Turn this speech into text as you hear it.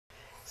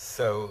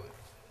So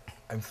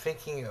I'm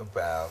thinking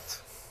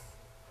about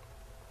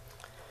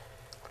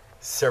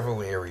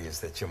several areas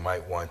that you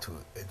might want to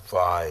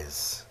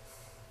advise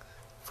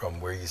from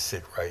where you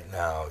sit right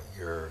now,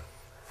 your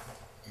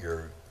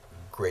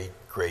great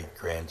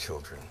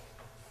grandchildren.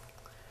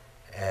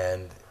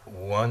 And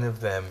one of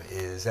them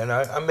is, and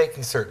I'm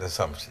making certain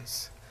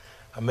assumptions.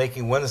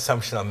 One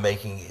assumption I'm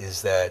making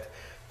is that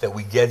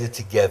we get it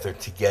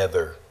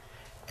together,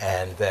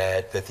 and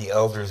that the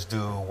elders do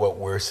what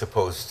we're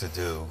supposed to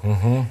do,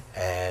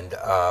 and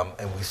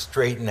we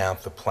straighten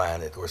out the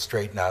planet, or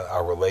straighten out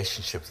our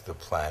relationship to the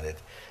planet,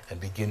 and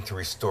begin to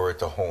restore it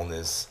to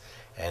wholeness,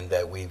 and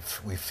that we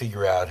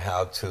figure out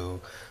how to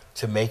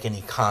make an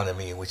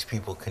economy in which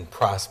people can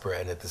prosper,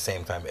 and at the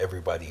same time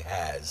everybody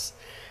has,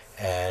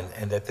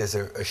 and that there's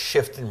a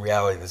shift in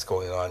reality that's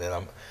going on,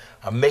 and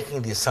I'm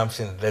making the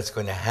assumption that that's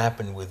going to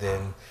happen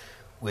within,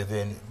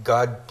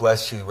 God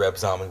bless you, Reb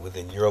Zalman,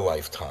 within your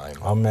lifetime.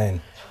 Amen.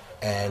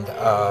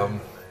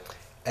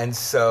 And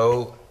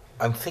so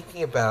I'm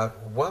thinking about,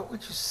 what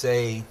would you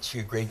say to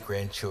your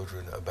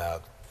great-grandchildren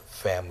about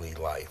family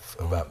life,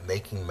 about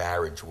making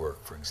marriage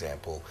work, for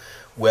example,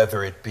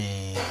 whether it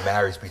be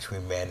marriage between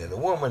a man and a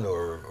woman,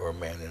 or a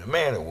man and a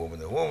man, a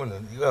woman and a woman,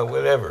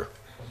 whatever.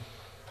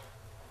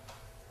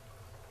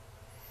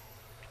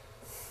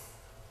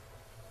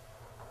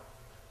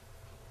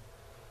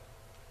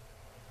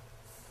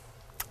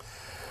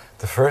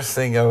 The first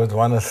thing I would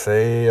want to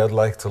say, I'd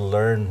like to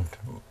learn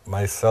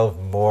myself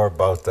more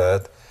about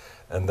that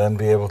and then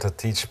be able to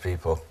teach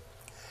people.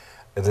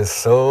 It is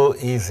so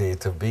easy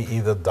to be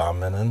either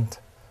dominant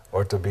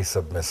or to be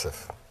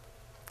submissive.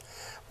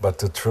 But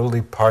to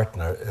truly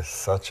partner is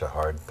such a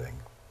hard thing.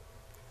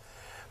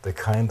 The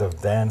kind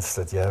of dance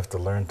that you have to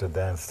learn to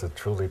dance to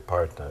truly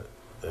partner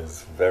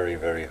is very,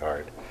 very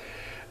hard.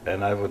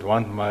 And I would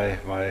want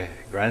my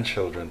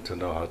grandchildren to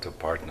know how to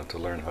partner, to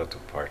learn how to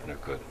partner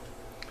good.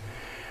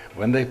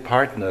 When they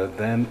partner,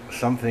 then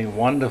something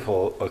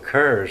wonderful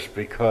occurs,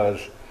 because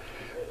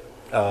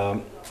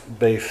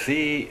they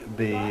see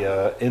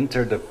the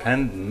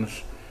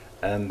interdependence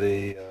and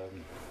the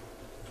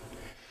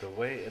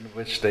way in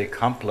which they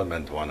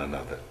complement one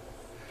another.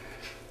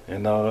 You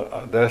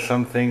know, there's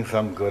some things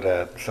I'm good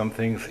at, some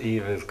things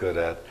Eve is good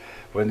at.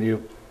 When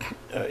you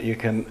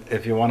can,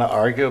 if you want to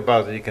argue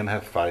about it, you can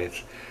have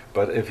fights.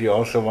 But if you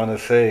also want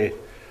to say,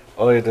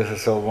 oh, this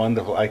is so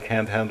wonderful, I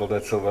can't handle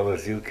that so well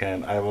as you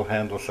can, I will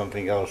handle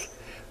something else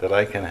that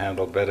I can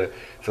handle better,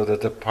 so that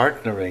the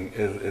partnering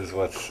is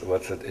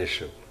what's at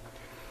issue.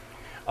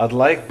 I'd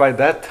like by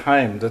that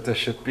time that there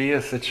should be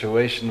a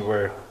situation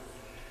where,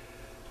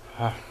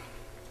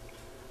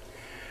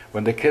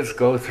 when the kids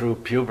go through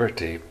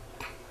puberty,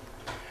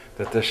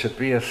 that there should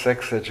be a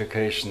sex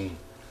education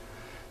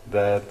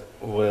that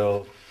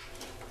will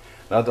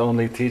not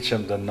only teach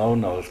them the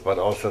no-nos, but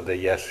also the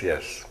yes,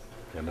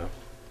 you know.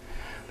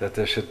 That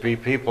there should be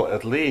people,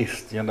 at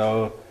least, you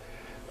know,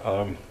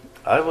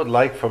 I would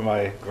like for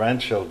my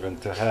grandchildren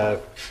to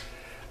have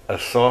a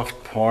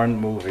soft porn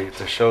movie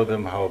to show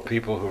them how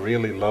people who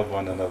really love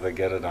one another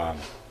get it on.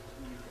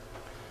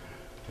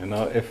 You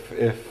know,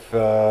 if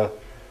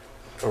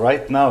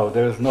right now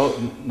there's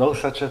no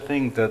such a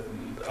thing, that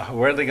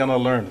where are they going to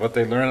learn? What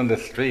they learn on the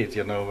street,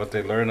 you know, what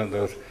they learn in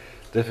those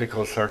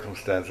difficult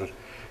circumstances,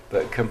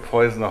 that can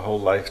poison a whole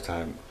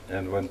lifetime.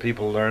 And when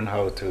people learn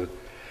how to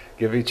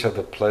give each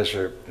other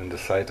pleasure in the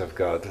sight of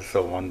God, it's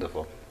so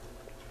wonderful.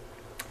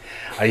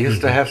 I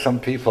used to have some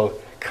people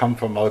come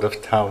from out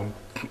of town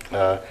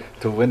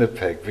to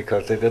Winnipeg,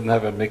 because they didn't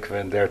have a mikveh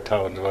in their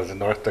town. It was in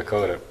North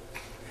Dakota.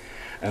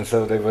 And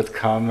so they would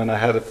come, and I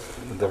had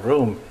the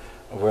room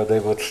where they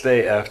would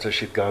stay after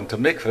she'd gone to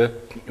mikveh.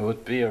 It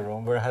would be a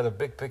room where I had a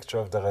big picture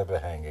of the Rebbe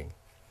hanging.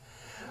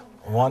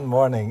 One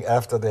morning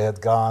after they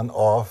had gone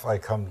off, I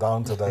come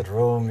down to that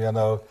room, you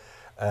know,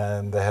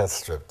 and they had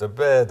stripped the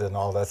bed and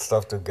all that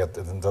stuff to get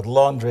it into the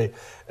laundry.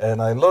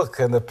 And I look,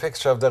 and the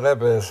picture of the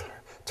Rebbe is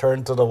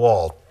turned to the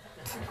wall.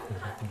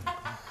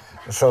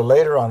 So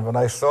later on, when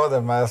I saw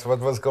them, I asked what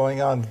was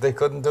going on. They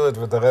couldn't do it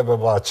with the Rebbe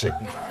watching,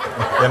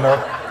 you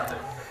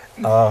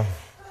know.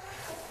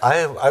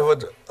 I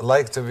would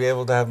like to be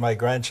able to have my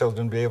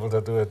grandchildren be able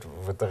to do it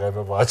with the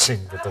Rebbe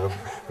watching,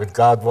 with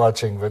God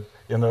watching,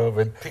 you know,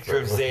 with picture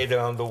of Zeta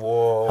on the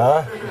wall.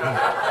 Huh?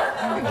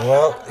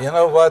 Well, you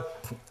know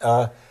what?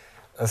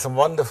 It's a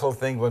wonderful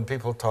thing when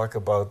people talk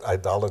about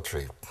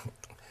idolatry.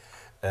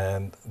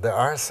 And there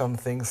are some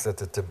things that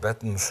the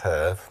Tibetans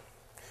have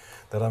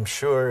that I'm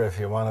sure, if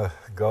you want to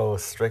go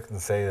strict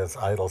and say it's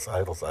idols,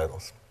 idols,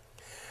 idols.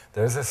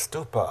 There's a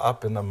stupa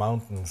up in the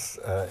mountains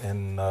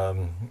in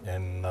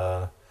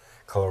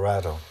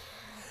Colorado.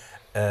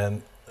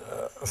 And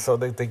so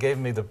they gave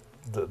me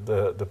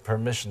the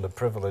permission, the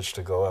privilege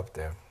to go up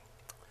there.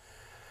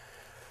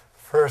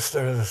 First,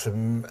 there is this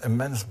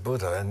immense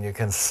Buddha, and you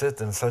can sit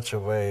in such a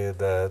way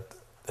that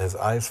his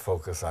eyes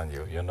focus on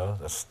you, you know,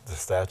 the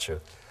statue.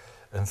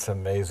 And it's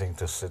amazing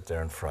to sit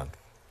there in front.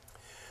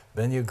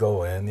 Then you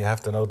go in, you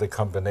have to know the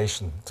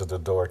combination to the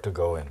door to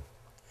go in.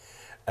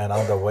 And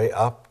on the way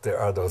up, there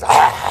are those,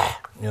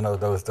 you know,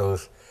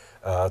 those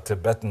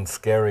Tibetan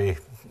scary,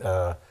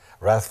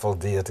 wrathful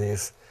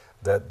deities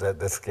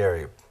that scare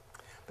you.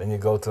 Then you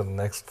go to the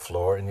next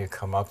floor and you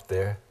come up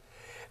there,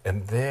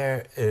 and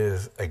there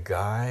is a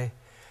guy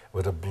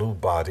with a blue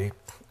body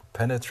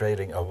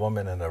penetrating a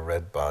woman in a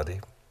red body.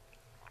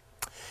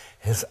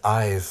 His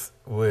eyes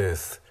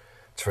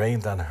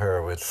trained on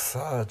her with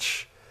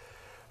such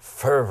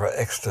fervor,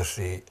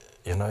 ecstasy,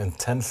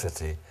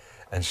 intensity,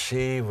 and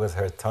she with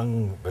her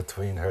tongue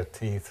between her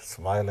teeth,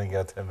 smiling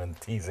at him and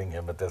teasing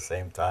him at the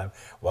same time,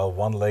 while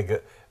one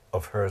leg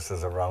of hers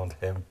is around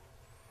him,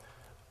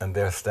 and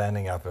they're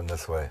standing up in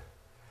this way.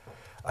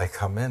 I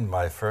come in,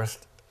 my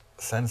first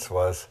sense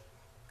was,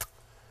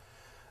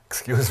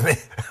 excuse me,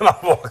 and I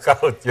walk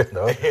out,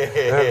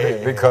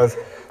 because,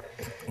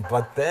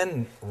 but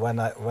then when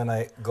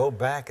I go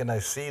back and I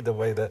see the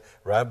way the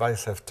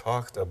rabbis have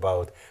talked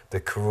about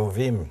the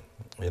keruvim,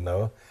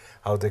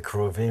 how the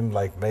keruvim,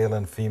 like male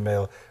and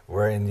female,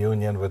 were in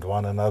union with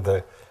one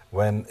another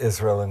when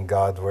Israel and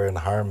God were in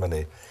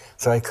harmony.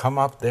 So I come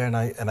up there and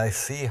I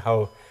see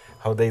how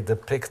they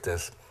depict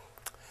this.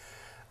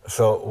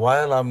 So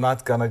while I'm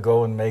not going to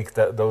go and make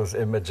those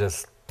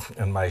images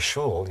in my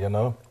shul,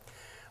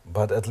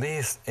 but at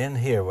least in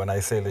here, when I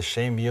say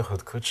L'Shem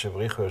Yichud Kudshe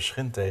B'Richu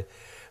Shchinte,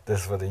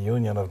 this is for the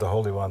union of the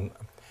Holy One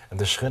and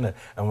the Shechina.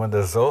 And when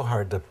the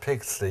Zohar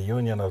depicts the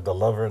union of the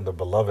lover and the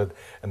beloved,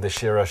 and the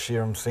Shir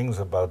HaShirim sings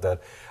about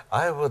that,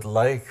 I would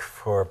like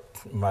for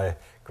my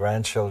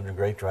grandchildren,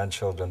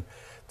 great-grandchildren,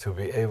 to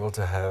be able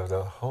to have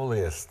the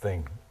holiest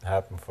thing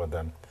happen for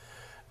them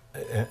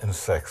in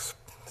sex,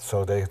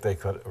 so they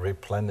could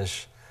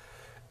replenish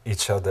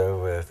each other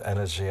with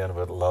energy and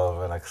with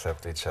love and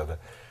accept each other.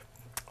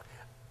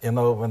 When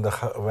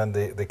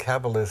the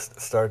Kabbalists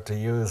start to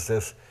use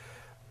this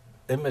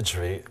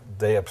imagery,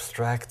 they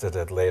abstracted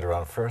it later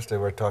on. First they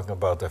were talking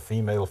about the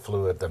female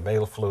fluid, the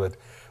male fluid,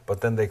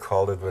 but then they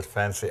called it with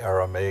fancy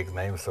Aramaic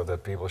names so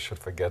that people should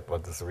forget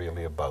what it's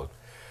really about.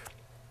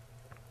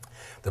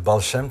 The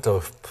Baal Shem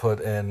Tov put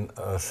in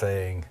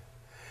saying,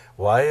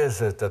 why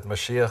is it that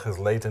Mashiach is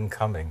late in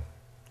coming?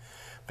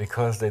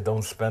 Because they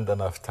don't spend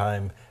enough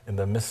time in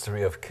the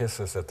mystery of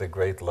kisses at the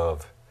great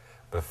love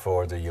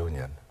before the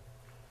union.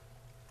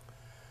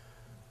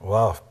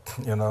 Wow,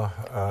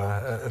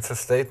 it's a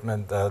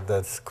statement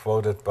that's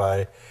quoted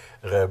by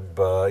Reb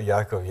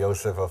Yaakov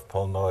Yosef of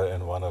Polnoy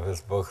in one of his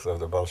books of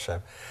the Baal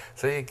Shem.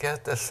 So you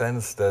get the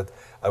sense that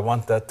I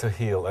want that to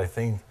heal. I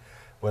think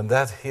when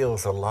that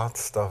heals, a lot of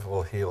stuff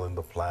will heal in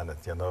the planet,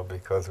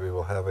 because we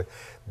will have a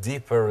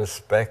deeper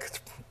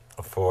respect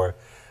for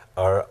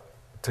our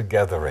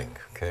togethering,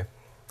 okay?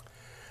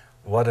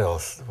 What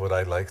else would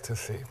I like to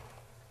see?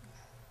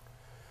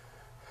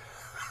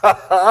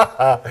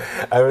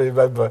 I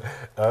remember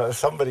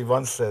somebody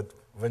once said,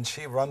 when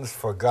she runs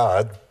for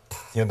God,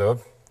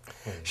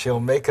 she'll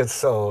make it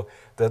so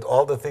that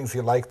all the things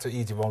you like to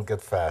eat, you won't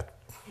get fat.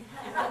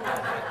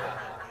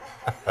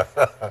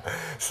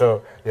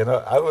 So,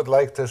 I would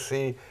like to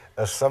see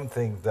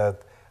something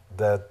that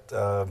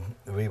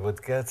we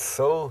would get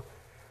so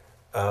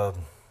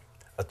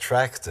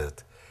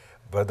attracted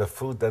by the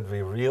food that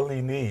we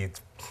really need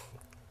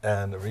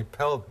and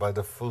repelled by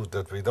the food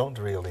that we don't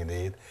really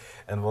need,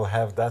 and we'll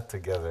have that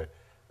together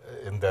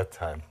in that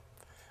time.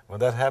 When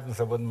that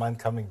happens, I wouldn't mind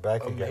coming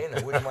back again. Man,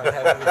 I wouldn't mind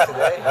having you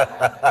today.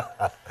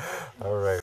 All right.